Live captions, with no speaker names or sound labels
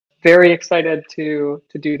very excited to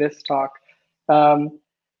do this talk.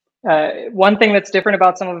 One thing that's different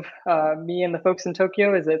about some of me and the folks in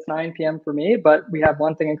Tokyo is it's 9 p.m. for me, but we have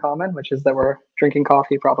one thing in common, which is that we're drinking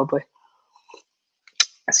coffee probably.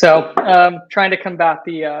 So trying to combat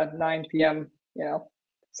the 9 p.m.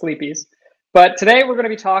 Sleepies. But today we're going to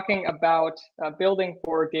be talking about building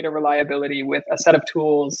for data reliability with a set of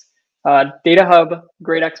tools, DataHub,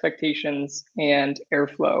 Great Expectations, and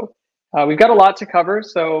Airflow. We've got a lot to cover,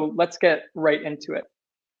 so let's get right into it.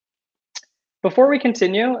 Before we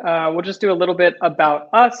continue, we'll just do a little bit about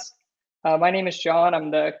us. My name is John.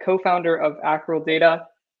 I'm the co-founder of Acral Data.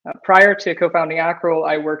 Prior to co-founding Acral,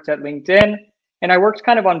 I worked at LinkedIn, and I worked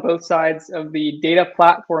kind of on both sides of the data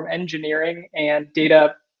platform engineering and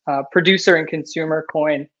data producer and consumer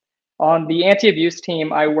coin. On the anti-abuse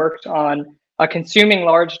team, I worked on consuming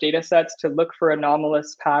large data sets to look for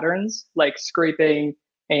anomalous patterns like scraping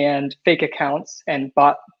and fake accounts and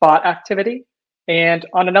bot activity. And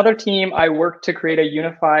on another team, I worked to create a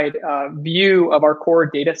unified view of our core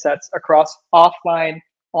data sets across offline,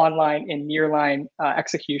 online, and nearline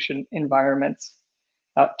execution environments.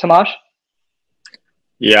 Tamás?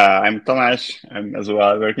 Yeah, I'm Tamás. I'm as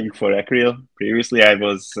well working for Acral. Previously, I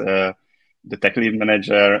was the tech lead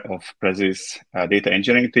manager of Prezi's data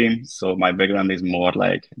engineering team. So my background is more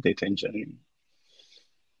like data engineering.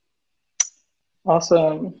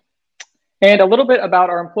 Awesome. And a little bit about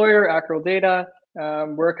our employer, Acral Data.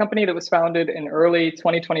 We're a company that was founded in early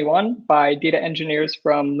 2021 by data engineers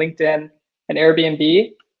from LinkedIn and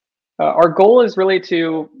Airbnb. Our goal is really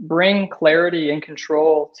to bring clarity and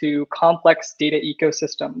control to complex data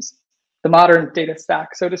ecosystems, the modern data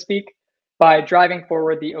stack, so to speak, by driving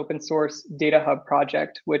forward the open source DataHub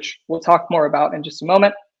project, which we'll talk more about in just a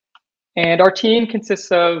moment. And our team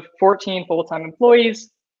consists of 14 full-time employees,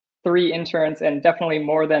 3 interns, and definitely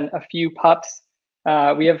more than a few pups.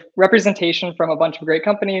 We have representation from a bunch of great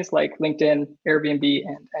companies like LinkedIn, Airbnb,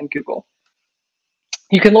 and Google.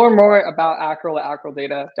 You can learn more about Acral at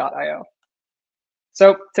acraldata.io.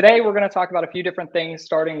 So today we're going to talk about a few different things,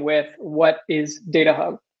 starting with what is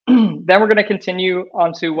DataHub. Then we're going to continue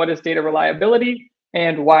on to what is data reliability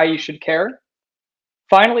and why you should care.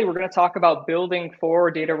 Finally, we're going to talk about building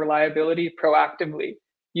for data reliability proactively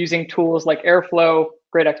using tools like Airflow,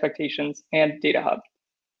 Great Expectations, and DataHub.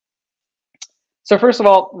 So first of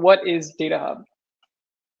all, what is DataHub?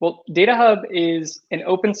 Well, DataHub is an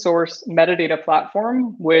open source metadata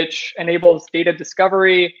platform which enables data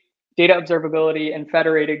discovery, data observability, and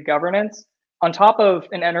federated governance on top of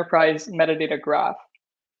an enterprise metadata graph.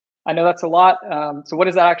 I know that's a lot. So what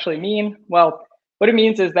does that actually mean? Well, what it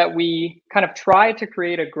means is that we kind of try to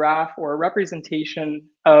create a graph or a representation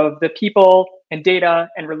of the people and data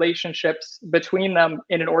and relationships between them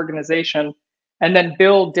in an organization, and then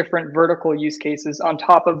build different vertical use cases on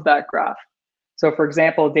top of that graph. So for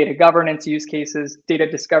example, data governance use cases, data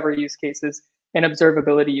discovery use cases, and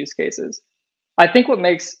observability use cases. I think what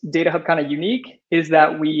makes DataHub kind of unique is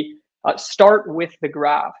that we start with the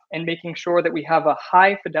graph and making sure that we have a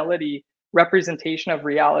high fidelity representation of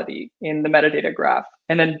reality in the metadata graph,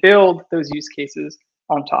 and then build those use cases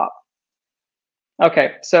on top.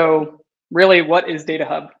 Okay, so really, what is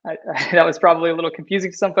DataHub? That was probably a little confusing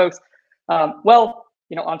to some folks. Well,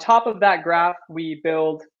 on top of that graph, we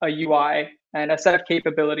build a UI and a set of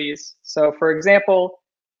capabilities. So for example,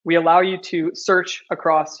 we allow you to search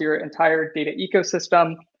across your entire data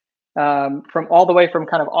ecosystem from all the way from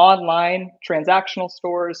kind of online transactional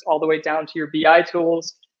stores all the way down to your BI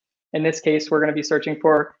tools. In this case, we're going to be searching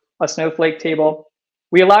for a snowflake table.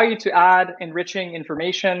 We allow you to add enriching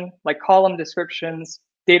information like column descriptions,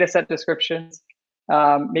 data set descriptions,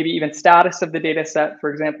 maybe even status of the data set, for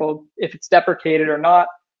example, if it's deprecated or not,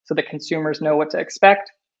 so that consumers know what to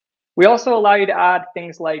expect. We also allow you to add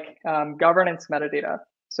things like governance metadata.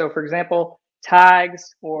 So for example,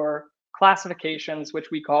 tags or classifications, which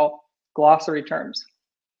we call glossary terms.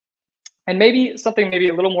 And maybe something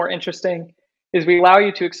a little more interesting is we allow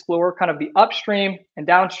you to explore kind of the upstream and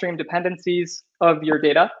downstream dependencies of your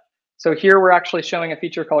data. So here we're actually showing a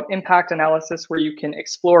feature called impact analysis, where you can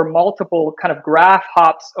explore multiple kind of graph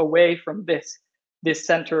hops away from this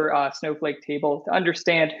center snowflake table to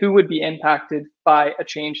understand who would be impacted by a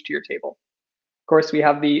change to your table. Of course, we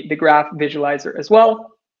have the graph visualizer as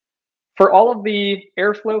well. For all of the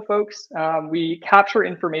Airflow folks, we capture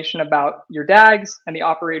information about your DAGs and the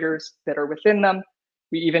operators that are within them.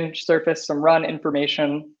 We even surface some run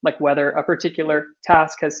information, like whether a particular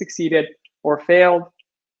task has succeeded or failed.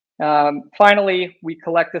 Finally, we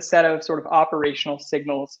collect a set of sort of operational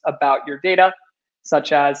signals about your data,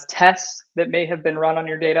 such as tests that may have been run on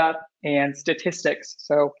your data and statistics.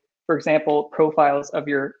 So for example, profiles of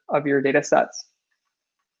your data sets.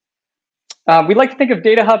 We'd like to think of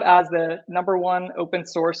DataHub as the #1 open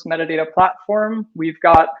source metadata platform. We've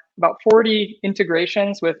got about 40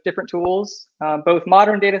 integrations with different tools, both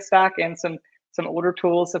modern data stack and some older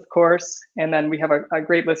tools, of course. And then we have a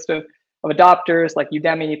great list of adopters like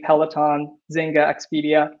Udemy, Peloton, Zynga,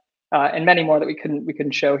 Expedia, and many more that we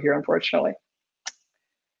couldn't show here, unfortunately.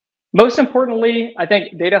 Most importantly, I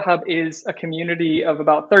think DataHub is a community of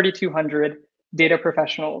about 3,200 data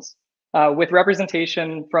professionals with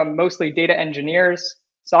representation from mostly data engineers,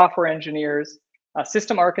 software engineers,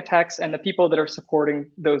 system architects, and the people that are supporting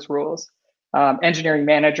those roles, engineering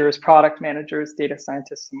managers, product managers, data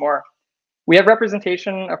scientists, and more. We have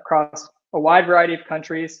representation across a wide variety of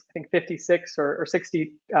countries, I think 56 or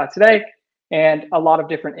 60 today, and a lot of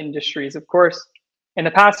different industries, of course. In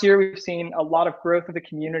the past year, we've seen a lot of growth of the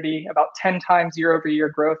community, about 10 times year-over-year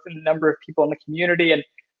growth in the number of people in the community, and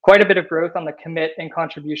quite a bit of growth on the commit and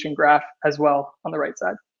contribution graph as well on the right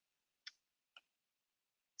side.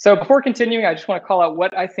 So before continuing, I just want to call out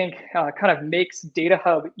what I think kind of makes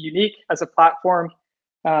DataHub unique as a platform.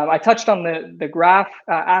 I touched on the graph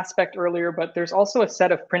aspect earlier, but there's also a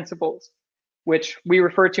set of principles, which we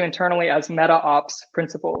refer to internally as MetaOps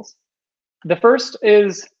principles. The first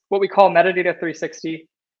is what we call metadata 360.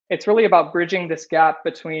 It's really about bridging this gap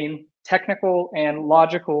between technical and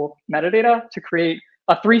logical metadata to create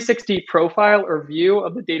a 360 profile or view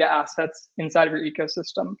of the data assets inside of your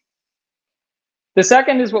ecosystem. The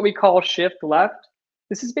second is what we call shift left.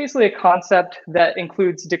 This is basically a concept that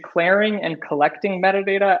includes declaring and collecting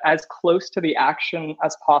metadata as close to the action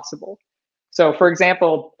as possible. So for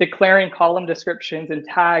example, declaring column descriptions and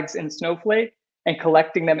tags in Snowflake and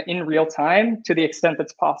collecting them in real time to the extent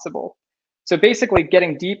that's possible. So basically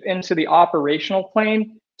getting deep into the operational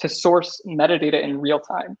plane to source metadata in real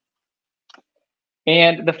time.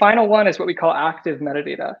 And the final one is what we call active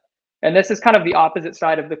metadata. And this is kind of the opposite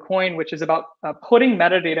side of the coin, which is about putting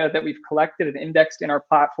metadata that we've collected and indexed in our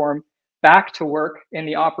platform back to work in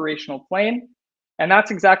the operational plane. And that's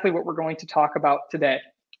exactly what we're going to talk about today.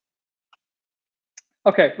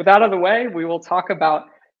 Okay, with that out of the way, we will talk about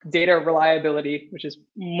data reliability, which is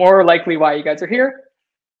more likely why you guys are here.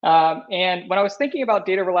 And when I was thinking about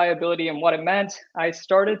data reliability and what it meant, I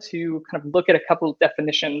started to kind of look at a couple of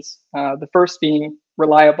definitions, the first being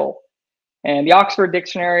reliable. And the Oxford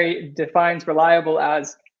Dictionary defines reliable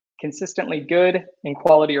as consistently good in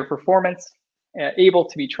quality or performance, able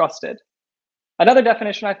to be trusted. Another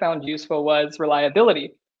definition I found useful was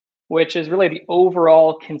reliability, which is really the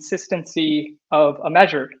overall consistency of a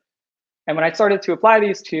measure. And when I started to apply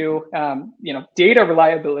these to data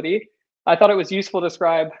reliability, I thought it was useful to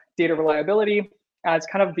describe data reliability as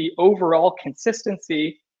kind of the overall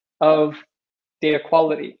consistency of data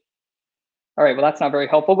quality. All right, well, that's not very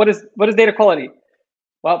helpful. What is data quality?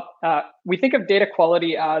 Well, we think of data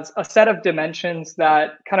quality as a set of dimensions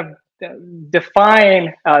that kind of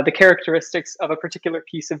define the characteristics of a particular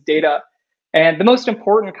piece of data. And the most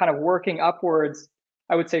important kind of working upwards,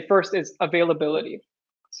 I would say first is availability.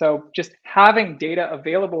 So just having data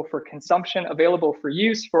available for consumption, available for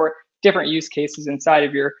use for different use cases inside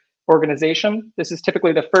of your organization. This is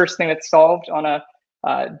typically the first thing that's solved on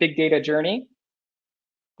a big data journey.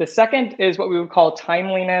 The second is what we would call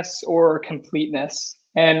timeliness or completeness.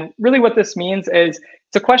 And really what this means is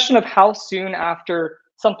it's a question of how soon after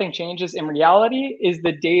something changes in reality is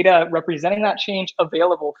the data representing that change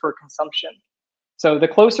available for consumption. So the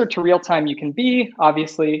closer to real time you can be,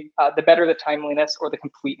 obviously, the better the timeliness or the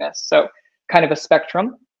completeness. So kind of a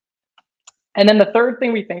spectrum. And then the third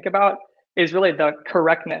thing we think about is really the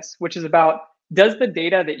correctness, which is about, does the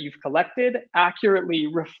data that you've collected accurately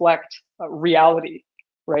reflect reality,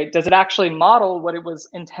 right? Does it actually model what it was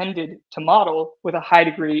intended to model with a high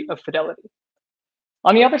degree of fidelity?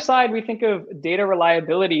 On the other side, we think of data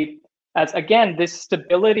reliability as, again, this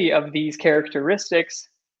stability of these characteristics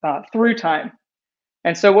through time.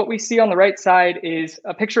 And so what we see on the right side is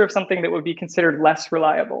a picture of something that would be considered less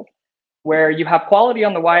reliable, where you have quality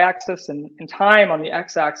on the y-axis and time on the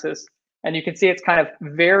x-axis, and you can see it's kind of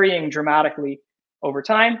varying dramatically over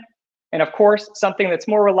time. And of course, something that's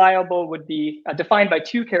more reliable would be defined by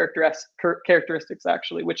two characteristics,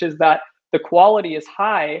 actually, which is that the quality is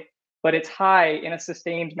high, but it's high in a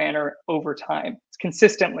sustained manner over time. It's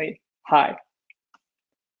consistently high.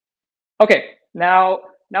 Okay, now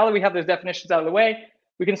that we have those definitions out of the way,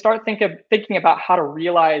 we can start thinking about how to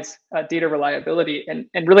realize data reliability.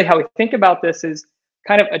 And really how we think about this is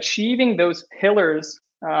kind of achieving those pillars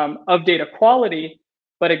of data quality,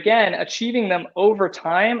 but again, achieving them over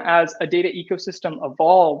time as a data ecosystem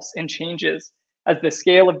evolves and changes. as the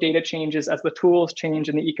scale of data changes, as the tools change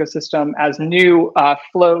in the ecosystem, as new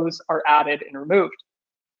flows are added and removed.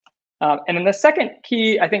 And then the second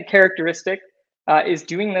key, I think, characteristic is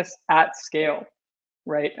doing this at scale,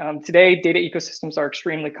 right? Today, data ecosystems are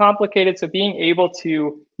extremely complicated, so being able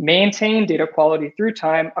to maintain data quality through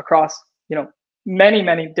time across, many,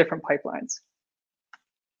 many different pipelines.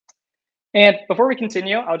 And before we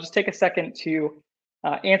continue, I'll just take a second to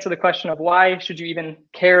answer the question of why should you even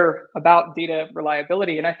care about data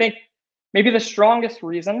reliability? And I think maybe the strongest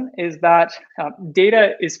reason is that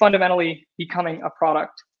data is fundamentally becoming a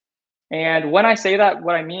product. And when I say that,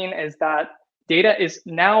 what I mean is that data is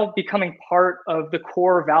now becoming part of the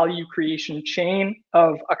core value creation chain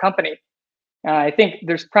of a company. I think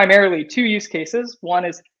there's primarily two use cases. One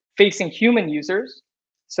is facing human users.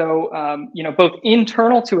 So, both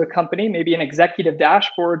internal to a company, maybe an executive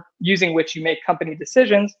dashboard using which you make company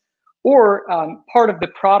decisions, or part of the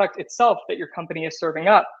product itself that your company is serving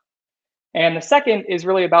up. And the second is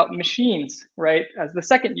really about machines, right, as the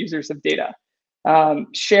second users of data.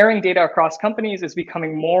 Sharing data across companies is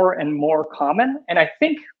becoming more and more common. And I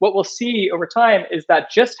think what we'll see over time is that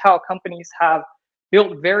just how companies have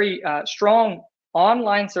built very strong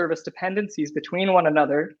online service dependencies between one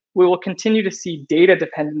another, we will continue to see data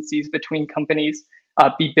dependencies between companies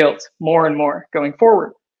be built more and more going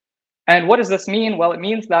forward. And what does this mean? Well, it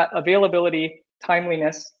means that availability,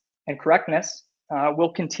 timeliness, and correctness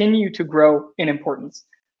will continue to grow in importance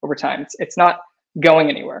over time. It's not going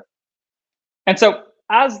anywhere. And so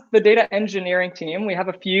as the data engineering team, we have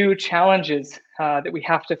a few challenges that we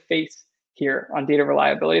have to face here on data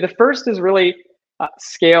reliability. The first is really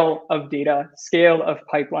scale of data, scale of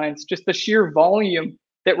pipelines, just the sheer volume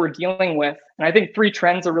that we're dealing with. And I think three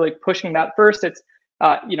trends are really pushing that. First, it's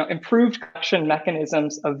improved collection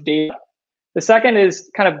mechanisms of data. The second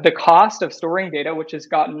is kind of the cost of storing data, which has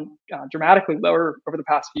gotten dramatically lower over the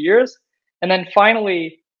past few years. And then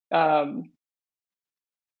finally,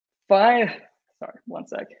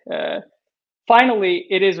 finally,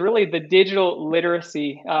 it is really the digital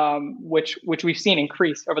literacy, which we've seen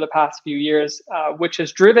increase over the past few years, which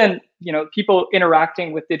has driven people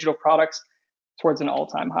interacting with digital products towards an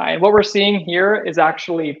all-time high. And what we're seeing here is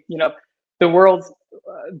actually the world's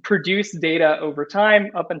produced data over time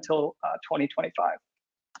up until 2025.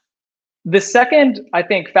 The second, I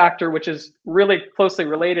think, factor, which is really closely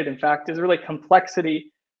related, in fact, is really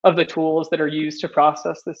complexity of the tools that are used to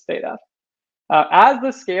process this data. As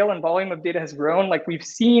the scale and volume of data has grown, like we've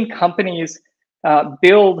seen companies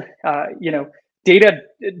build, data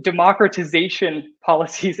democratization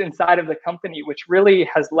policies inside of the company, which really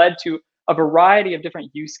has led to a variety of different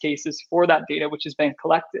use cases for that data, which has been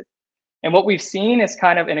collected. And what we've seen is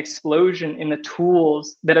kind of an explosion in the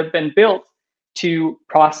tools that have been built to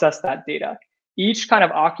process that data, each kind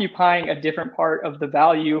of occupying a different part of the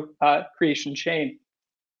value creation chain.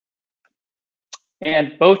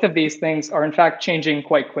 And both of these things are in fact changing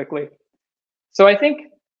quite quickly. So I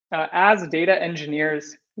think as data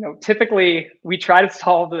engineers, typically we try to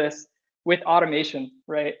solve this with automation,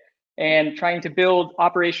 right? And trying to build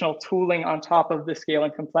operational tooling on top of the scale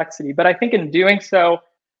and complexity. But I think in doing so,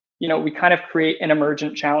 we kind of create an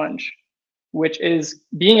emergent challenge, which is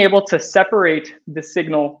being able to separate the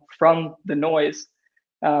signal from the noise.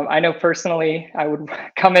 I know personally, I would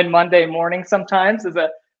come in Monday morning sometimes as a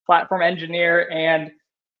platform engineer and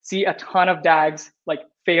see a ton of DAGs like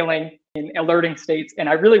failing in alerting states, and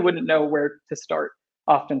I really wouldn't know where to start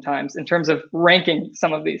oftentimes in terms of ranking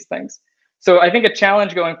some of these things. So I think a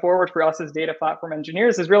challenge going forward for us as data platform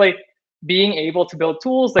engineers is really being able to build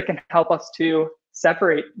tools that can help us to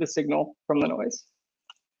separate the signal from the noise.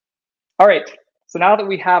 All right, so now that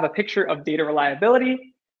we have a picture of data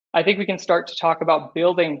reliability, I think we can start to talk about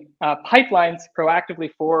building pipelines proactively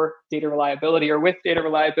for data reliability or with data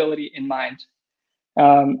reliability in mind.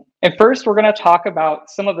 And first, we're going to talk about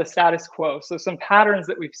some of the status quo, so some patterns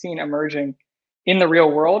that we've seen emerging in the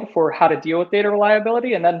real world for how to deal with data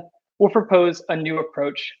reliability, and then we'll propose a new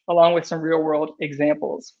approach along with some real world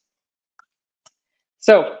examples.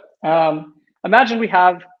 So imagine we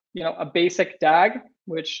have a basic DAG,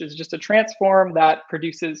 which is just a transform that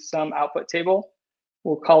produces some output table.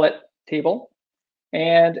 We'll call it table.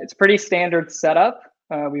 And it's pretty standard setup.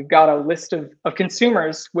 We've got a list of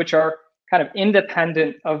consumers which are kind of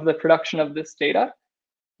independent of the production of this data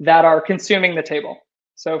that are consuming the table.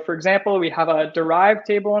 So for example, we have a derived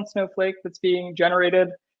table in Snowflake that's being generated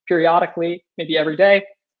periodically, maybe every day.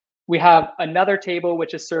 We have another table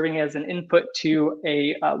which is serving as an input to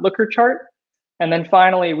a looker chart. And then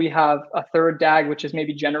finally, we have a third DAG, which is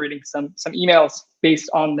maybe generating some emails based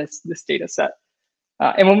on this data set.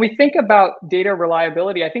 And when we think about data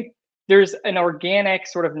reliability, I think there's an organic,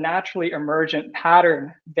 sort of naturally emergent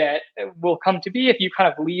pattern that will come to be if you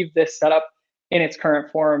kind of leave this setup in its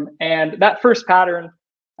current form. And that first pattern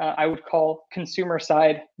I would call consumer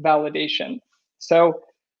side validation. So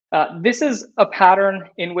this is a pattern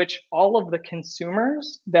in which all of the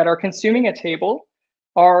consumers that are consuming a table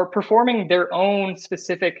are performing their own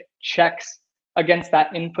specific checks against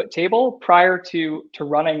that input table prior to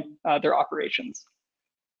running their operations.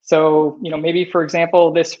 So, maybe, for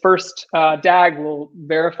example, this first DAG will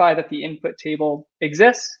verify that the input table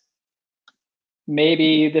exists.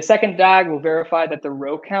 Maybe the second DAG will verify that the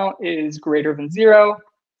row count is greater than 0.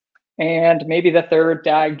 And maybe the third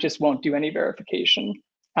DAG just won't do any verification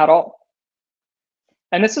at all.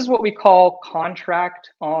 And this is what we call contract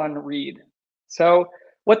on read. So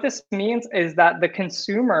what this means is that the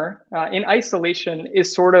consumer in isolation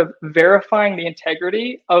is sort of verifying the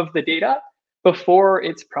integrity of the data before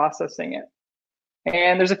it's processing it.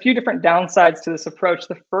 And there's a few different downsides to this approach.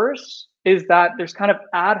 The first is that there's kind of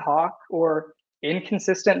ad hoc or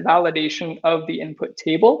inconsistent validation of the input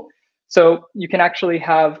table. So you can actually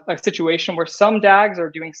have a situation where some DAGs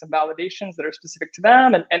are doing some validations that are specific to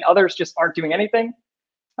them, and others just aren't doing anything.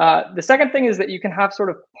 The second thing is that you can have sort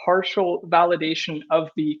of partial validation of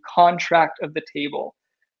the contract of the table.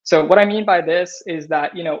 So what I mean by this is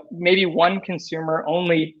that, maybe one consumer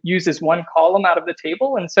only uses one column out of the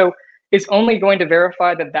table, and so it's only going to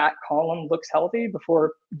verify that that column looks healthy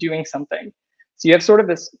before doing something. So you have sort of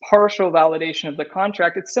this partial validation of the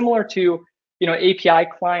contract. It's similar to, API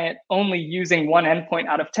client only using one endpoint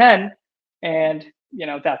out of 10, and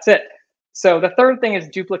that's it. So the third thing is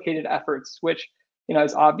duplicated efforts, which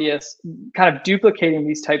is obvious, kind of duplicating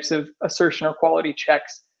these types of assertion or quality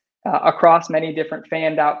checks across many different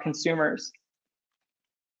fanned out consumers.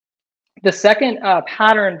 The second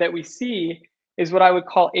pattern that we see is what I would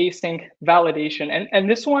call async validation. And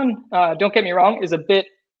this one, don't get me wrong, is a bit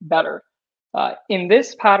better. In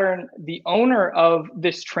this pattern, the owner of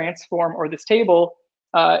this transform or this table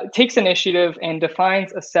takes initiative and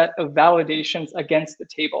defines a set of validations against the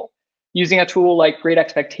table using a tool like Great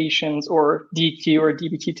Expectations or DQ or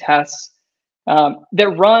DBT tests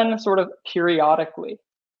that run sort of periodically.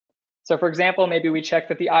 So for example, maybe we check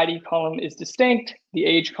that the ID column is distinct, the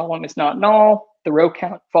age column is not null, the row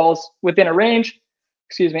count falls within a range,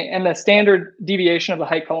 and the standard deviation of the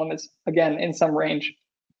height column is, again, in some range.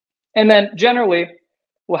 And then generally,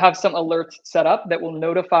 we'll have some alerts set up that will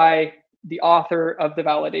notify the author of the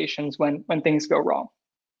validations when things go wrong.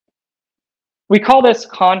 We call this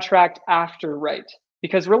contract after write,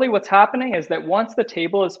 because really what's happening is that once the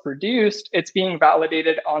table is produced, it's being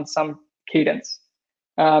validated on some cadence.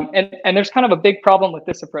 And there's kind of a big problem with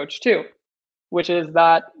this approach too, which is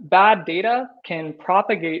that bad data can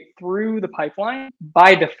propagate through the pipeline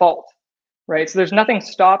by default. Right, so there's nothing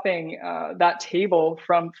stopping that table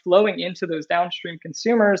from flowing into those downstream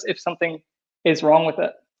consumers if something is wrong with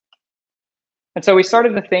it. And so we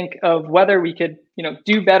started to think of whether we could,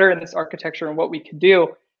 do better in this architecture and what we could do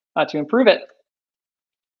to improve it.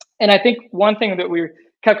 And I think one thing that we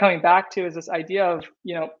kept coming back to is this idea of,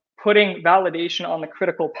 putting validation on the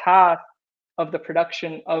critical path of the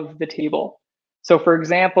production of the table. So for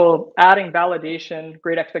example, adding validation,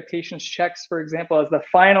 Great Expectations checks, for example, as the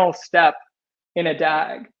final step in a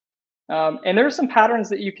DAG. And there are some patterns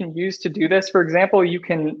that you can use to do this. For example, you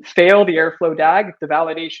can fail the Airflow DAG if the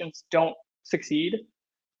validations don't succeed,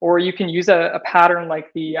 or you can use a pattern like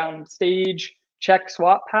the stage check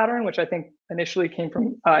swap pattern, which I think initially came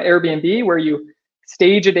from Airbnb, where you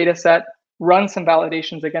stage a data set, run some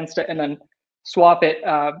validations against it, and then swap it,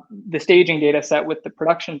 the staging data set with the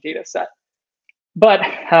production data set. But,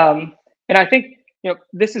 and I think,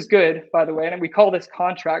 this is good, by the way, and we call this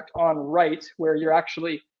contract on write, where you're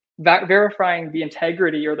actually verifying the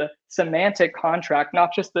integrity or the semantic contract,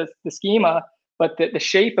 not just the schema, but the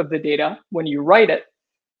shape of the data when you write it.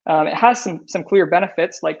 It has some clear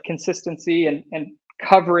benefits like consistency and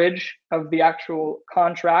coverage of the actual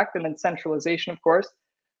contract, and then centralization, of course.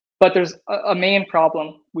 But there's a main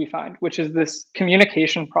problem we find, which is this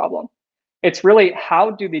communication problem. It's really,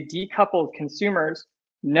 how do the decoupled consumers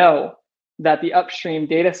know that the upstream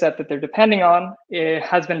data set that they're depending on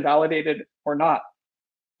has been validated or not?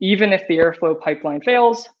 Even if the Airflow pipeline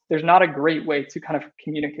fails, there's not a great way to kind of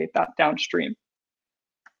communicate that downstream.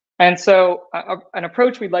 And so an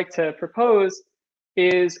approach we'd like to propose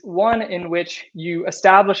is one in which you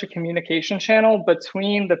establish a communication channel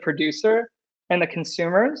between the producer and the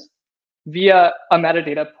consumers via a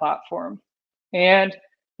metadata platform. And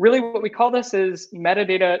really what we call this is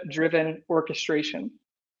metadata-driven orchestration.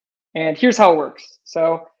 And here's how it works.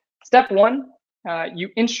 So step one, you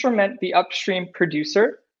instrument the upstream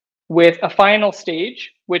producer with a final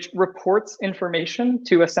stage, which reports information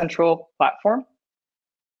to a central platform.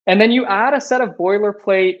 And then you add a set of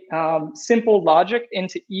boilerplate simple logic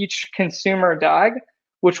into each consumer DAG,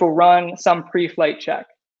 which will run some pre-flight check.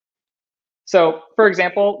 So, for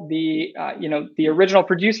example, the original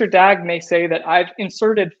producer DAG may say that I've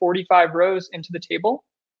inserted 45 rows into the table.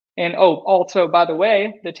 And also, by the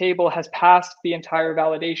way, the table has passed the entire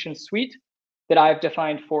validation suite that I've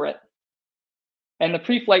defined for it. And the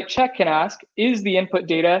pre-flight check can ask, is the input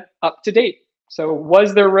data up to date? So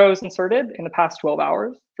was there rows inserted in the past 12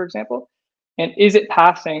 hours, for example? And is it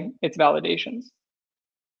passing its validations?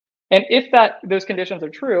 And if those conditions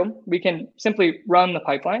are true, we can simply run the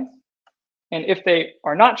pipelines. And if they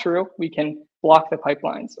are not true, we can block the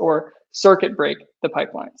pipelines or circuit break the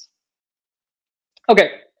pipelines. Okay,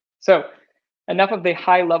 so enough of the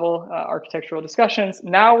high-level architectural discussions.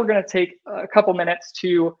 Now we're going to take a couple minutes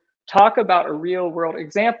to talk about a real-world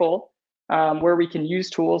example where we can use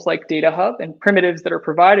tools like DataHub and primitives that are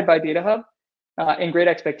provided by DataHub and Great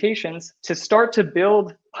Expectations to start to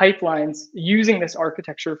build pipelines using this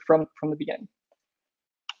architecture from the beginning.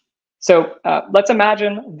 So let's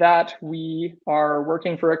imagine that we are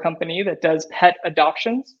working for a company that does pet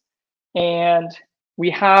adoptions, and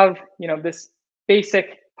we have this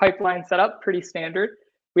basic pipeline set up, pretty standard.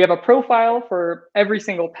 We have a profile for every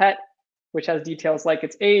single pet, which has details like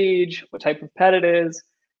its age, what type of pet it is,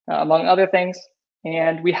 among other things.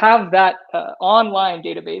 And we have that online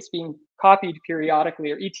database being copied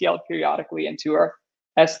periodically or ETL'd periodically into our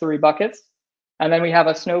S3 buckets. And then we have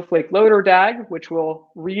a Snowflake loader DAG, which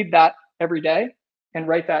will read that every day and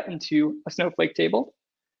write that into a Snowflake table.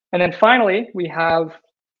 And then finally, we have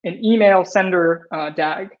an email sender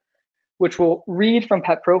DAG, which will read from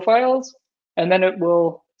pet profiles, and then it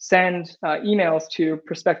will send emails to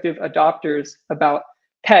prospective adopters about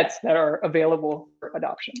pets that are available for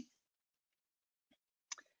adoption.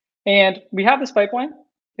 And we have this pipeline,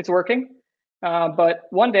 it's working, but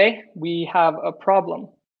one day we have a problem.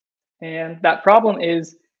 And that problem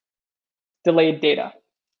is delayed data.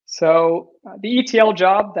 So the ETL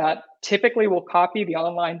job that typically will copy the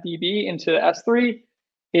online DB into S3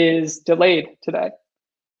 is delayed today.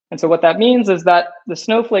 And so what that means is that the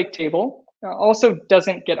Snowflake table also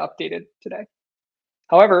doesn't get updated today.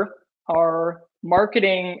 However, our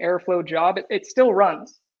marketing Airflow job, it still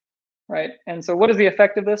runs, right? And so what is the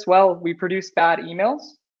effect of this? Well, we produce bad emails.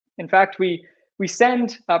 In fact, we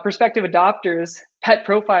send prospective adopters pet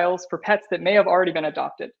profiles for pets that may have already been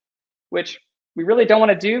adopted, which we really don't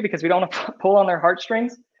want to do because we don't want to pull on their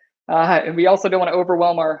heartstrings. And we also don't want to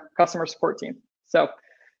overwhelm our customer support team. So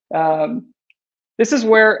this is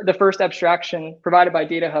where the first abstraction provided by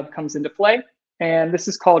DataHub comes into play. And this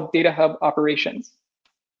is called DataHub operations.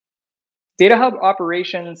 DataHub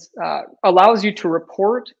operations allows you to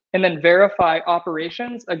report and then verify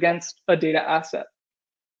operations against a data asset.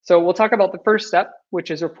 So we'll talk about the first step, which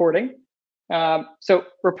is reporting. So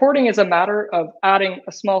reporting is a matter of adding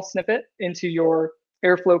a small snippet into your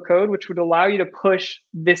Airflow code, which would allow you to push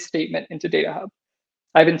this statement into DataHub.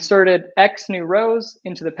 I've inserted X new rows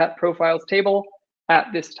into the pet profiles table at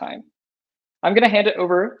this time. I'm going to hand it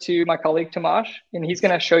over to my colleague, Tamás, and he's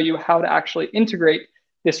going to show you how to actually integrate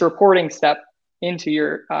this reporting step into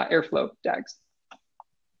your Airflow DAGs.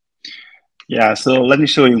 Yeah, so let me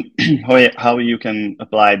show you how you can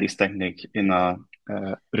apply this technique in a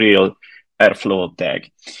real Airflow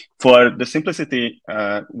DAG. For the simplicity,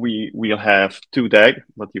 we will have two DAG,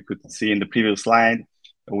 what you could see in the previous slide,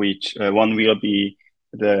 which one will be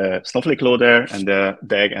the Snowflake loader and the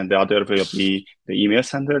DAG, and the other will be the email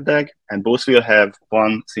sender DAG. And both will have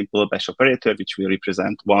one simple bash operator, which will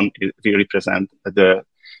represent one will represent the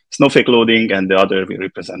Snowflake loading, and the other will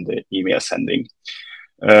represent the email sending.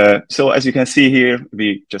 So as you can see here,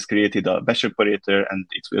 we just created a bash operator, and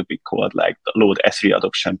it will be called like the load S3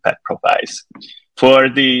 adoption pet profiles. For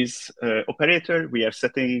this operator, we are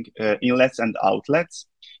setting inlets and outlets.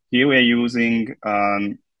 Here we are using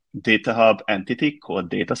DataHub entity called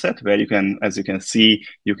dataset, where you can, as you can see,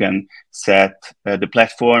 you can set the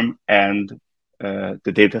platform and the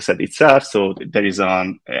dataset itself. So there is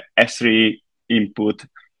an S3 input,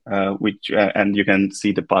 and you can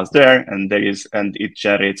see the path there, and it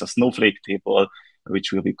generates a Snowflake table,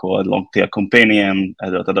 which will be called long tail companion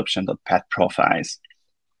adoption.pet profiles.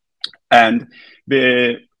 And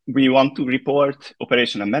we want to report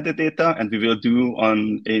operational metadata, and we will do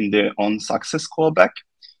in the on success callback,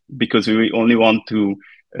 because we only want to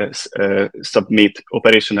submit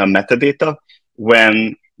operational metadata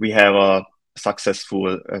when we have a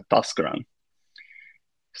successful task run.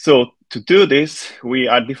 So to do this, we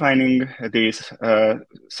are defining this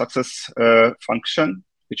success function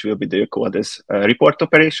which will be the code as report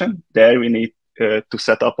operation. There we need to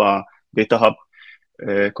set up a DataHub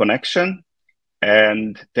connection.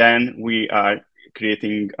 And then we are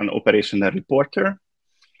creating an operational reporter.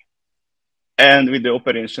 And with the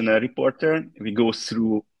operational reporter, we go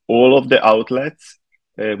through all of the outlets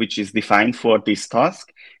which is defined for this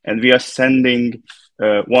task. And we are sending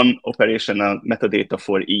one operational metadata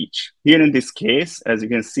for each. Here in this case, as you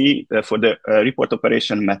can see, for the report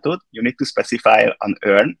operation method, you need to specify an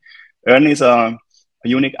earn. Earn is a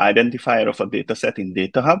unique identifier of a dataset in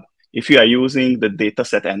DataHub. If you are using the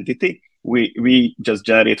dataset entity, we just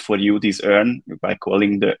generate for you this earn by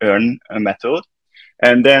calling the earn method.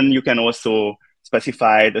 And then you can also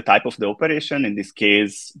specify the type of the operation. In this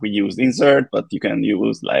case, we use insert, but you can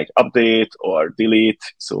use like update or delete.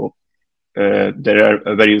 So there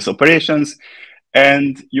are various operations.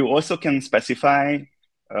 And you also can specify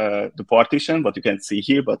the partition, what you can see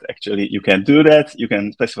here, but actually you can do that. You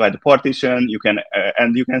can specify the partition,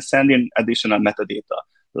 and you can send in additional metadata,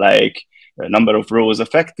 like number of rows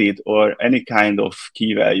affected or any kind of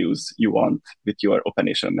key values you want with your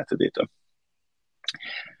operational metadata.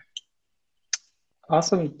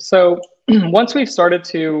 Awesome. So once we've started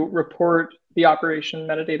to report the operation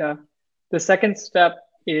metadata, the second step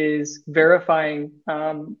is verifying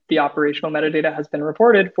the operational metadata has been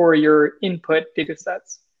reported for your input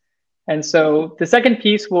datasets. And so the second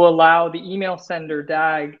piece will allow the email sender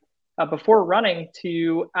DAG before running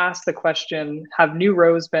to ask the question, have new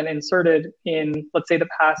rows been inserted in, let's say, the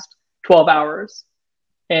past 12 hours?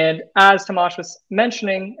 And as Tamás was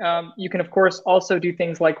mentioning, you can, of course, also do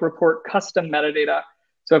things like report custom metadata.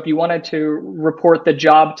 So if you wanted to report the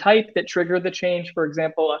job type that triggered the change, for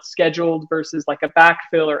example, a scheduled versus like a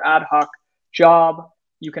backfill or ad hoc job,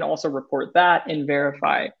 you can also report that and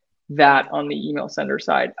verify that on the email sender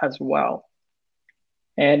side as well.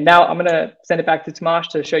 And now I'm going to send it back to Tamás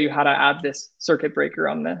to show you how to add this circuit breaker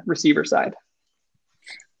on the receiver side.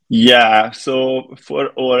 Yeah, so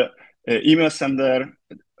for our email sender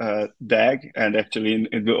DAG, and actually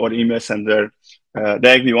in our email sender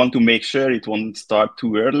DAG, we want to make sure it won't start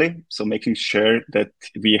too early. So making sure that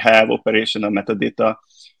we have operational metadata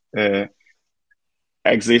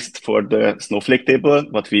exist for the Snowflake table,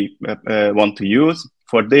 what we want to use.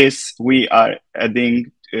 For this, we are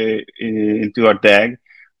adding into our DAG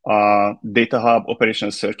DataHub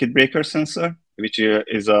operational circuit breaker sensor, which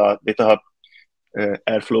is a DataHub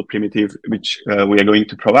Airflow primitive, which we are going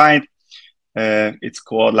to provide. It's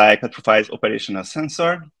called like it provides operational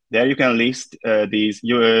sensor. There you can list these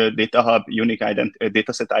DataHub unique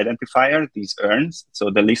dataset identifier, these earns. So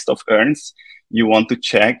the list of earns you want to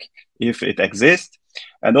check if it exists.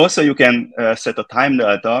 And also you can set a time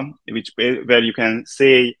delta, where you can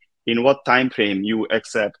say in what time frame you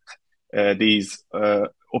accept these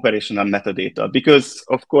operational metadata, because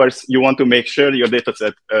of course you want to make sure your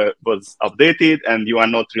dataset was updated and you are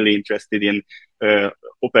not really interested in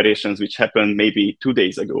operations which happened maybe 2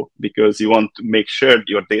 days ago, because you want to make sure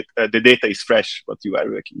your the data is fresh, what you are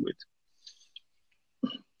working with.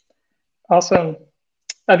 Awesome.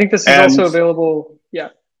 I think this is also available. Yeah,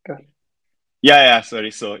 go ahead. Yeah,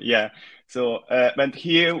 sorry. So yeah, so but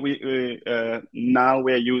here we now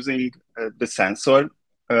we're using the sensor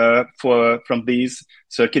from these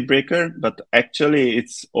circuit breaker, but actually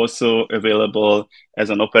it's also available as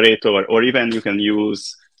an operator, or even you can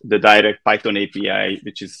use the direct Python API,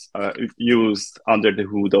 which is used under the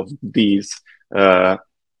hood of these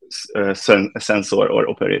sensor or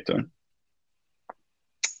operator.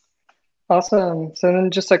 Awesome. So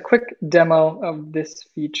then just a quick demo of this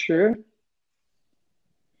feature.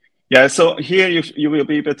 Yeah, so here you will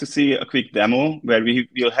be able to see a quick demo where we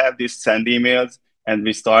will have these send emails and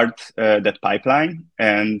we start that pipeline,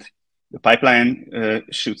 and the pipeline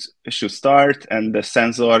should start, and the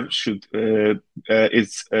sensor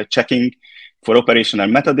is checking for operational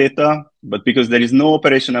metadata. But because there is no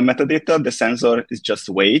operational metadata, the sensor is just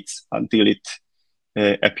waits until it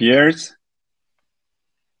appears.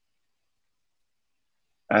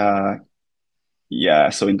 Yeah,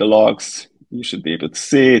 so in the logs, you should be able to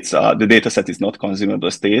see it's the dataset is not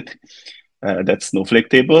consumable state. That's Snowflake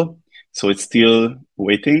table. So it's still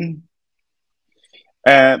waiting.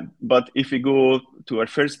 But if we go to our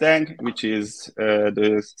first DAG, which is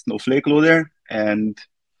the Snowflake loader, and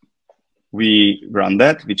we run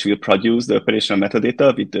that, which will produce the operational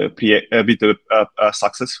metadata with the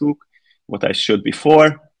success hook, what I showed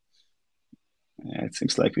before. It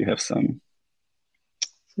seems like we have some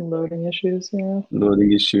loading issues. Yeah.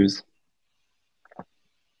 Loading issues.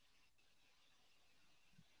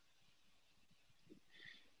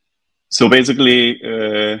 So basically,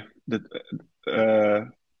 the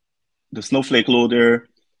Snowflake loader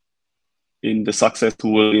in the success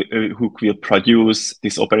who will produce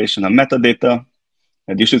this operational metadata.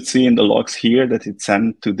 And you should see in the logs here that it's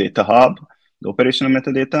sent to DataHub, the operational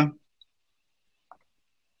metadata.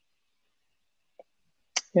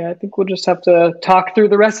 Yeah, I think we'll just have to talk through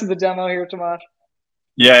the rest of the demo here, Tamás.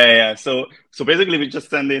 Yeah. So basically, we just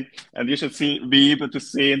send it, and you should be able to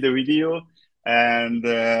see in the video. And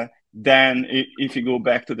then if you go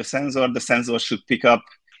back to the sensor should pick up,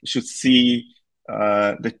 should see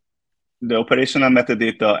the operational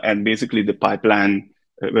metadata and basically the pipeline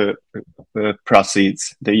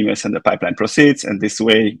proceeds, the emails and the pipeline proceeds. And this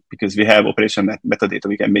way, because we have operational metadata,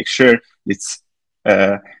 we can make sure it's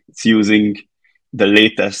using the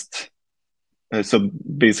latest. So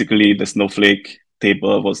basically, the Snowflake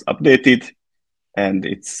table was updated, and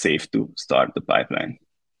it's safe to start the pipeline.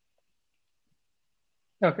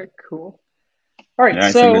 Okay, cool. All right,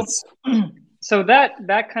 yeah, so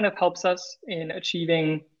that kind of helps us in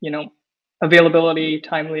achieving, availability,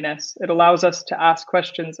 timeliness. It allows us to ask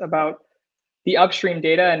questions about the upstream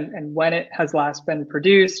data and when it has last been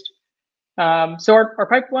produced. So our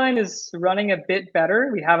pipeline is running a bit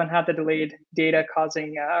better. We haven't had the delayed data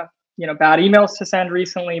causing bad emails to send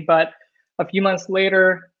recently, but a few months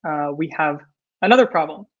later, we have another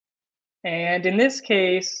problem. And in this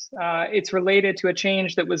case, it's related to a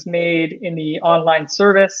change that was made in the online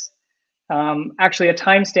service. Actually, a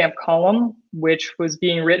timestamp column, which was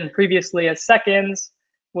being written previously as seconds,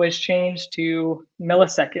 was changed to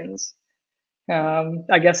milliseconds,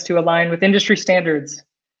 I guess to align with industry standards.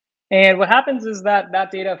 And what happens is that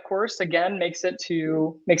data, of course, again, makes it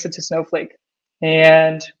to Snowflake.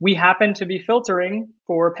 And we happen to be filtering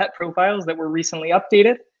for pet profiles that were recently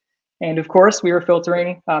updated. And of course, we were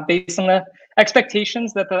filtering based on the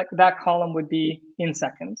expectations that column would be in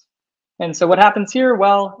seconds. And so what happens here?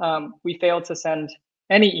 Well, we failed to send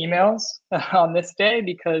any emails on this day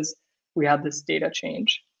because we had this data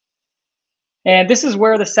change. And this is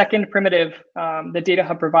where the second primitive that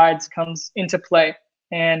DataHub provides comes into play.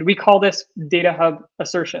 And we call this DataHub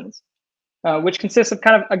assertions, which consists of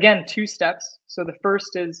kind of, again, two steps. So the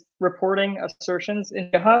first is reporting assertions in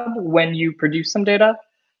DataHub when you produce some data.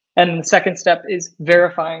 And the second step is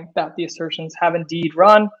verifying that the assertions have indeed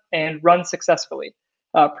run and run successfully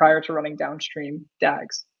prior to running downstream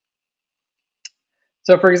DAGs.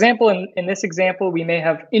 So for example, in this example, we may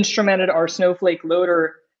have instrumented our Snowflake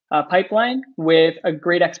loader pipeline with a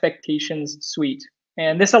great expectations suite.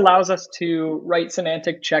 And this allows us to write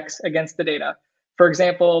semantic checks against the data. For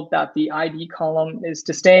example, that the ID column is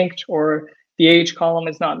distinct or the age column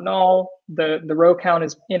is not null, the row count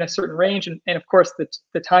is in a certain range, and of course,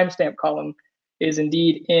 the timestamp column is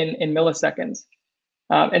indeed in milliseconds.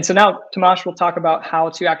 And so now Tamás will talk about how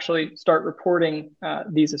to actually start reporting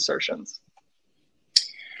these assertions.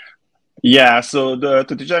 Yeah, so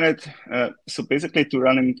to generate, so basically to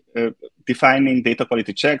running, defining data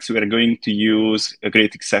quality checks, we are going to use a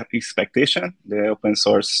great expectation, the open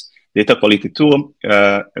source data quality tool,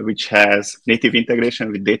 which has native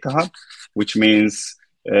integration with DataHub, which means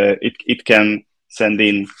it can send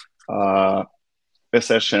in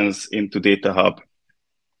assertions into DataHub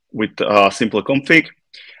with a simple config.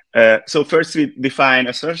 So first we define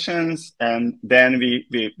assertions, and then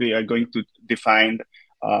we are going to define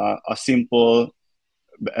a simple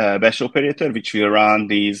bash operator, which will run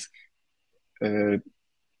these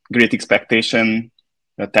great expectation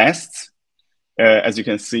tests. As you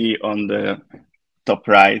can see on the top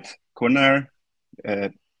right corner,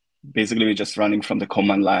 basically we're just running from the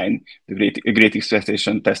command line, the great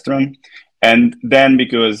expectation test run. And then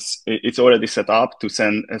because it's already set up to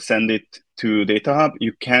send it to DataHub,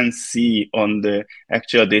 you can see on the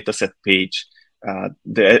actual dataset page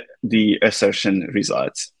the assertion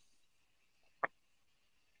results.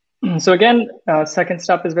 So again, second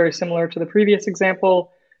step is very similar to the previous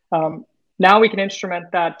example. Now we can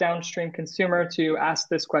instrument that downstream consumer to ask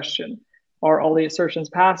this question: are all the assertions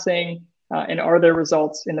passing, and are there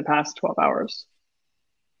results in the past 12 hours?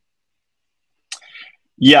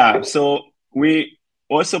 Yeah, so we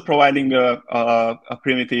also providing a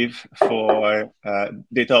primitive for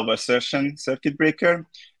DataHub assertion circuit breaker.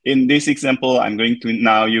 In this example, I'm going to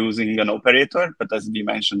now using an operator, but as we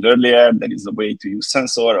mentioned earlier, there is a way to use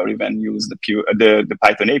sensor or even use the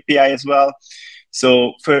Python API as well.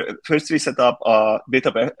 So first we set up a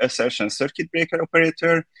DataHub assertion circuit breaker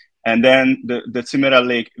operator, and then the similar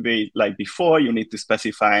way like before, you need to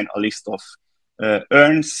specify a list of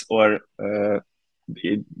earns or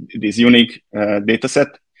these unique dataset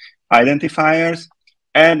identifiers.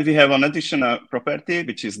 And we have an additional property,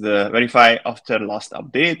 which is the verify after last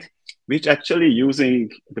update, which actually using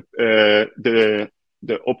the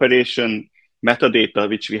operation metadata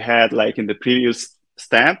which we had like in the previous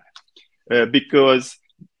step, because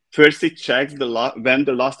first it checks when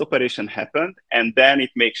the last operation happened, and then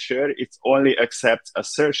it makes sure it only accepts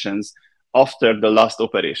assertions after the last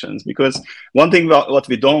operations. Because one thing what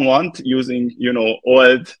we don't want using, you know,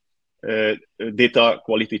 old data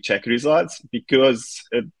quality check results, because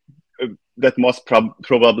that must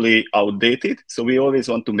probably outdated. So we always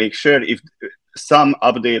want to make sure if some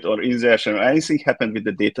update or insertion or anything happened with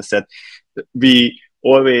the data set, we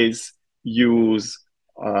always use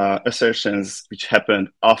assertions which happened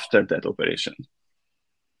after that operation.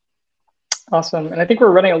 Awesome. And I think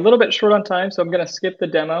we're running a little bit short on time, so I'm going to skip the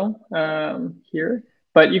demo here.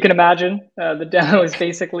 But you can imagine the demo is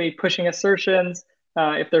basically pushing assertions.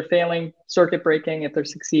 If they're failing, circuit breaking. If they're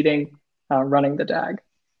succeeding, running the DAG.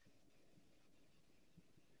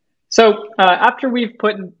 So after we've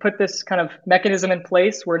put this kind of mechanism in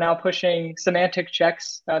place, we're now pushing semantic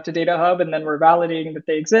checks to DataHub, and then we're validating that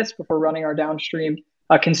they exist before running our downstream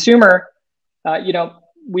consumer. You know,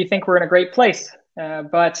 we think we're in a great place,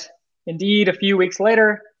 but indeed, a few weeks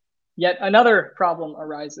later, yet another problem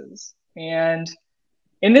arises. And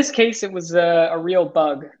in this case, it was a real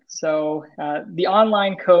bug. So the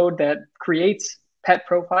online code that creates pet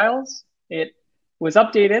profiles, it was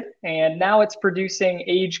updated, and now it's producing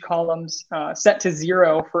age columns set to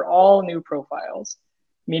 0 for all new profiles,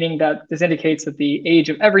 meaning that this indicates that the age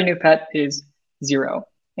of every new pet is 0.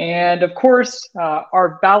 And of course,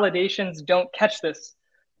 our validations don't catch this,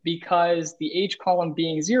 because the age column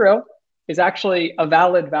being 0 is actually a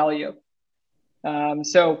valid value.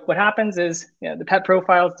 So what happens is, the pet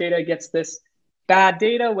profiles data gets this bad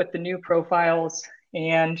data with the new profiles.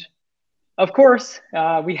 And of course,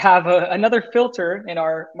 we have another filter in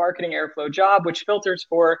our marketing airflow job, which filters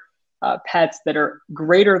for pets that are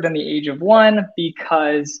greater than the age of 1,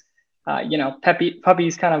 because you know,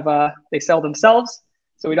 puppies kind of they sell themselves.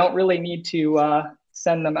 So we don't really need to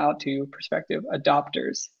send them out to prospective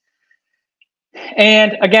adopters.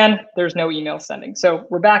 And again, there's no email sending. So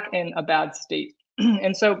we're back in a bad state.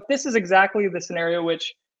 And so this is exactly the scenario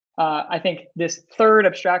which I think this third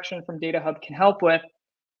abstraction from DataHub can help with,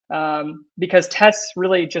 because tests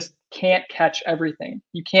really just can't catch everything.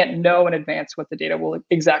 You can't know in advance what the data will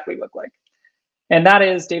exactly look like. And that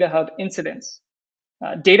is DataHub incidents.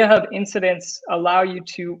 DataHub incidents allow you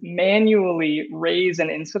to manually raise an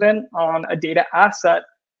incident on a data asset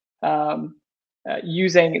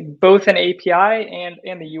using both an API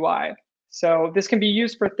and the UI. So this can be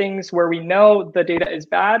used for things where we know the data is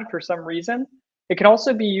bad for some reason. It can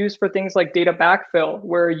also be used for things like data backfill,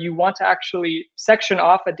 where you want to actually section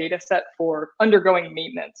off a data set for undergoing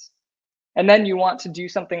maintenance. And then you want to do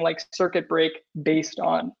something like circuit break based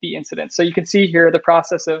on the incident. So you can see here the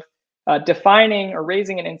process of defining or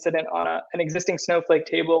raising an incident on an existing Snowflake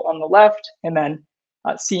table on the left, and then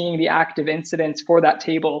seeing the active incidents for that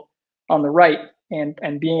table on the right,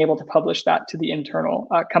 and being able to publish that to the internal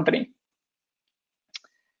company.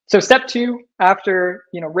 So step 2, after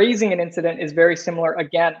raising an incident, is very similar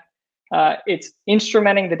again. It's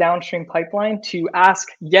instrumenting the downstream pipeline to ask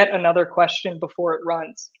yet another question before it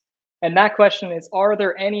runs. And that question is, are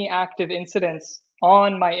there any active incidents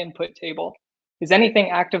on my input table? Is anything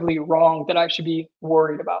actively wrong that I should be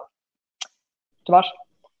worried about? Tamás?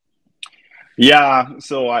 Yeah,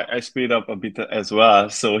 so I speed up a bit as well.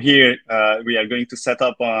 So here we are going to set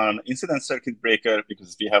up an incident circuit breaker,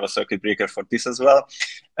 because we have a circuit breaker for this as well,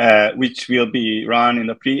 which will be run in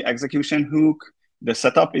a pre-execution hook. The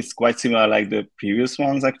setup is quite similar like the previous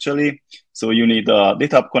ones, actually. So you need a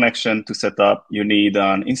DataHub connection to set up. You need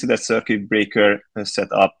an incident circuit breaker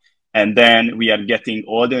set up. And then we are getting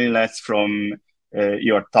all the inlets from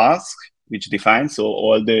your task, which defines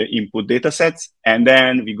all the input data sets. And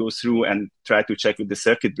then we go through and try to check with the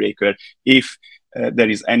circuit breaker if there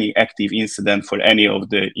is any active incident for any of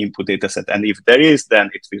the input data set. And if there is, then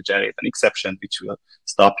it will generate an exception, which will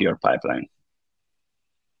stop your pipeline.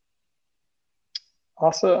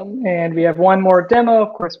 Awesome. And we have one more demo.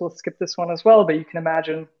 Of course, we'll skip this one as well, but you can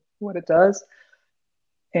imagine what it does.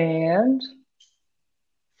 And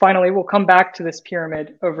finally, we'll come back to this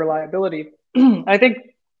pyramid of reliability. I think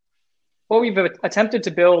what we've attempted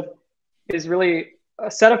to build is really a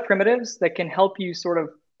set of primitives that can help you sort of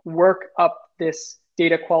work up this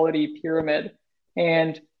data quality pyramid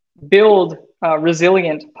and build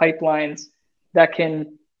resilient pipelines that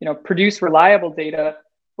can produce reliable data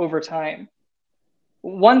over time.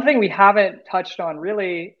 One thing we haven't touched on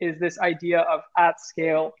really is this idea of at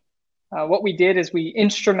scale. What we did is we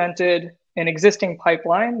instrumented an existing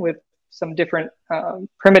pipeline with some different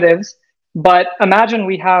primitives, but imagine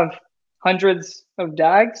we have hundreds of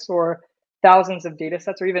DAGs or thousands of data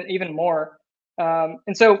sets, or even more.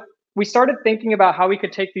 And so we started thinking about how we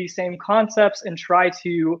could take these same concepts and try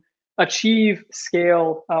to achieve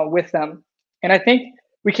scale with them. And I think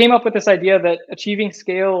we came up with this idea that achieving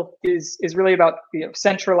scale is really about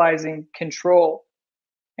centralizing control.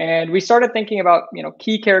 And we started thinking about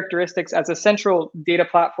key characteristics as a central data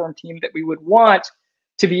platform team that we would want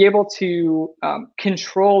to be able to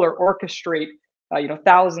control or orchestrate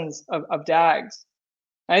thousands of DAGs.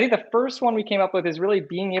 And I think the first one we came up with is really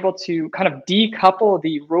being able to kind of decouple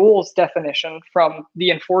the rules definition from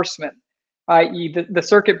the enforcement, i.e. the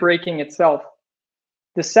circuit breaking itself.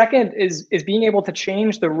 The second is being able to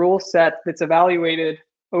change the rule set that's evaluated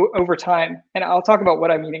over time. And I'll talk about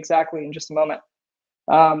what I mean exactly in just a moment.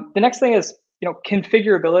 The next thing is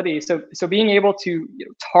configurability. So being able to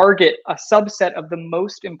target a subset of the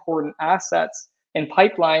most important assets and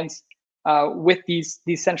pipelines with these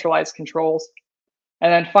centralized controls.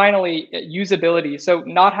 And then finally, usability. So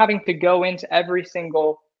not having to go into every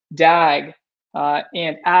single DAG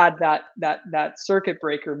and add that circuit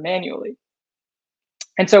breaker manually.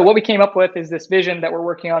 And so what we came up with is this vision that we're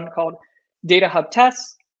working on called DataHub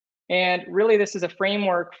tests. And really, this is a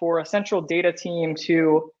framework for a central data team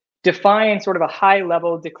to define sort of a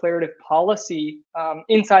high-level declarative policy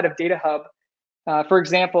inside of DataHub. For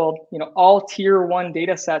example, all tier 1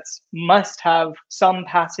 data sets must have some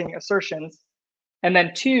passing assertions. And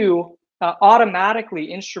then 2, automatically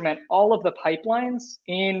instrument all of the pipelines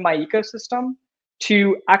in my ecosystem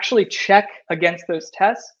to actually check against those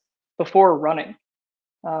tests before running.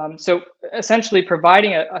 So essentially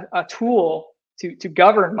providing a tool to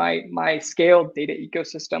govern my scaled data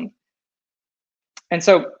ecosystem. And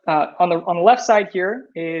so on the left side here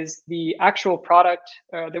is the actual product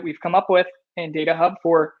that we've come up with in DataHub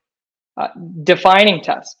for defining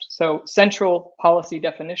tests. So central policy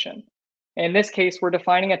definition. In this case, we're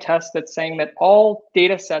defining a test that's saying that all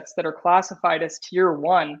data sets that are classified as tier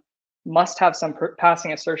 1 must have some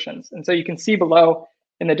passing assertions. And so you can see below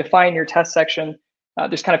in the define your test section,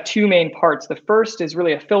 there's kind of 2 main parts. The first is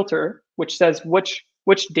really a filter, which says which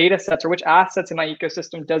data sets or which assets in my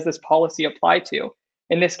ecosystem does this policy apply to?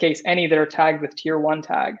 In this case, any that are tagged with tier 1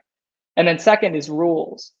 tag. And then second is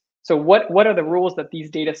rules. So what are the rules that these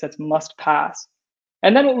data sets must pass?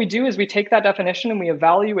 And then what we do is we take that definition and we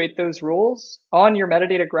evaluate those rules on your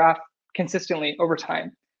metadata graph consistently over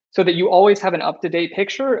time so that you always have an up-to-date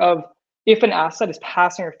picture of if an asset is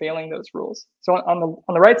passing or failing those rules. So on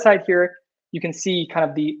the right side here, you can see kind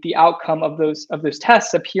of the outcome of those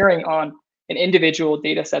tests appearing on an individual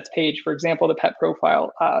data sets page. For example, the pet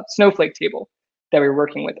profile snowflake table that we were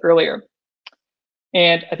working with earlier.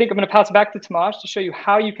 And I think I'm going to pass it back to Tamás to show you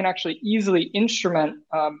how you can actually easily instrument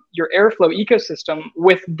your Airflow ecosystem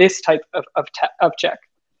with this type of check.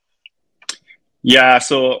 Yeah,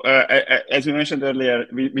 so as we mentioned earlier,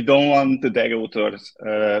 we don't want the DAG authors,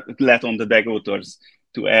 let on the DAG authors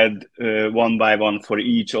to add one by one for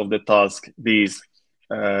each of the tasks these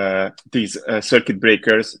circuit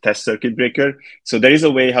breakers, test circuit breaker. So there is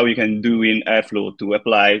a way how you can do in Airflow to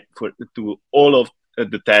apply to all of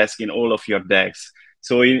the tasks in all of your DAGs.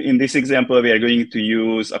 So in this example, we are going to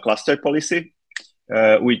use a cluster policy,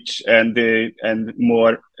 and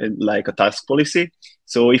more like a task policy.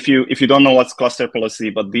 So if you don't know what's cluster policy,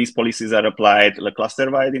 but these policies are applied like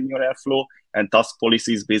cluster-wide in your Airflow, and task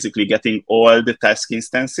policy is basically getting all the task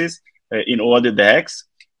instances in all the DAGs,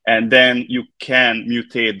 and then you can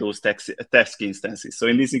mutate those task instances. So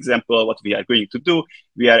in this example, what we are going to do,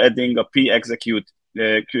 we are adding a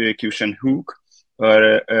pre-execution hook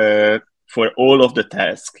for all of the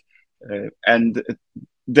tasks. And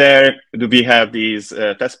there we have these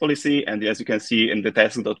test policy, and as you can see in the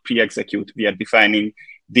task.pre-execute, we are defining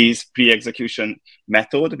this pre-execution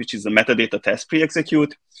method, which is a metadata test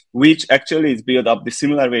pre-execute, which actually is built up the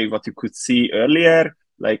similar way what you could see earlier.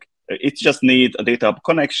 Like it just needs a DataHub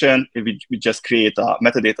connection. We just create a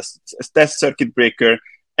metadata test circuit breaker,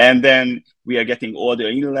 and then we are getting all the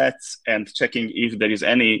inlets and checking if there is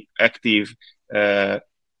any active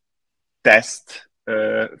test.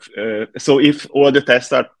 So if all the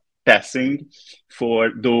tests are passing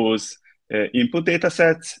for those input data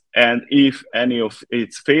sets, and if any of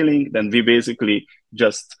it's failing, then we basically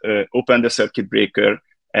just open the circuit breaker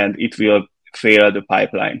and it will fail the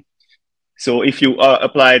pipeline. So if you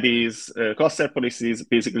apply these cluster policies,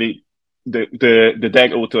 basically the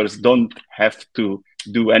DAG authors don't have to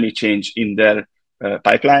do any change in their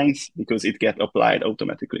pipelines because it gets applied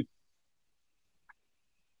automatically.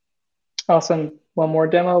 Awesome. One more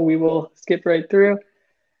demo, we will skip right through.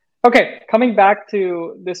 Okay, coming back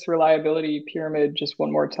to this reliability pyramid just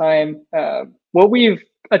one more time. What we've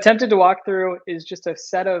attempted to walk through is just a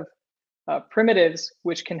set of primitives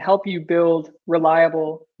which can help you build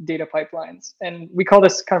reliable data pipelines. And we call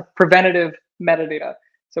this kind of preventative metadata.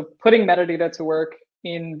 So putting metadata to work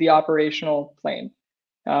in the operational plane.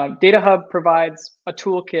 DataHub provides a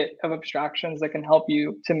toolkit of abstractions that can help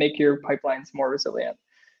you to make your pipelines more resilient.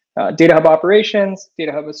 DataHub operations,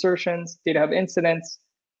 DataHub assertions, DataHub incidents,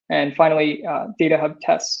 and finally, DataHub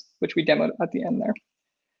tests, which we demoed at the end there.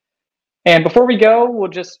 And before we go, we'll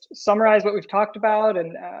just summarize what we've talked about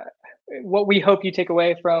and what we hope you take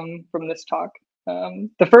away from this talk.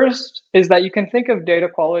 The first is that you can think of data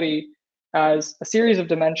quality as a series of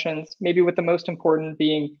dimensions, maybe with the most important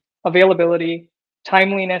being availability,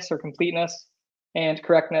 timeliness or completeness, and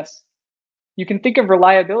correctness. You can think of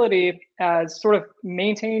reliability as sort of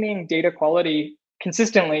maintaining data quality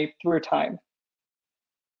consistently through time.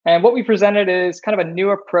 And what we presented is kind of a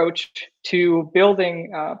new approach to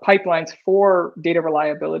building pipelines for data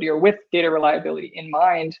reliability, or with data reliability in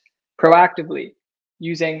mind, proactively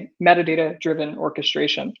using metadata-driven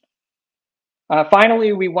orchestration.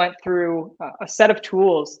 Finally, we went through a set of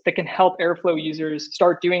tools that can help Airflow users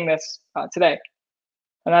start doing this today.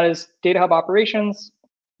 And that is DataHub operations,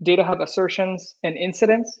 DataHub assertions and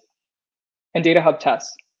incidents, and DataHub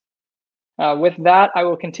tests. With that, I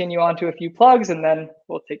will continue on to a few plugs and then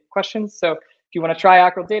we'll take questions. So if you want to try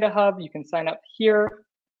Acral DataHub, you can sign up here.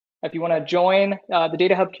 If you want to join the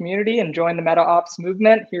DataHub community and join the MetaOps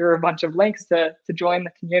movement, here are a bunch of links to join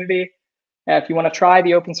the community. If you want to try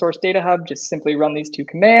the open source DataHub, just simply run these 2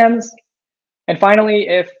 commands. And finally,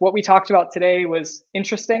 if what we talked about today was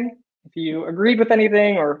interesting, if you agreed with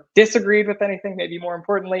anything or disagreed with anything, maybe more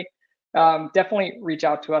importantly, definitely reach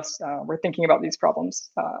out to us. We're thinking about these problems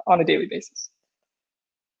on a daily basis.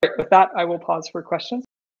 With that, I will pause for questions.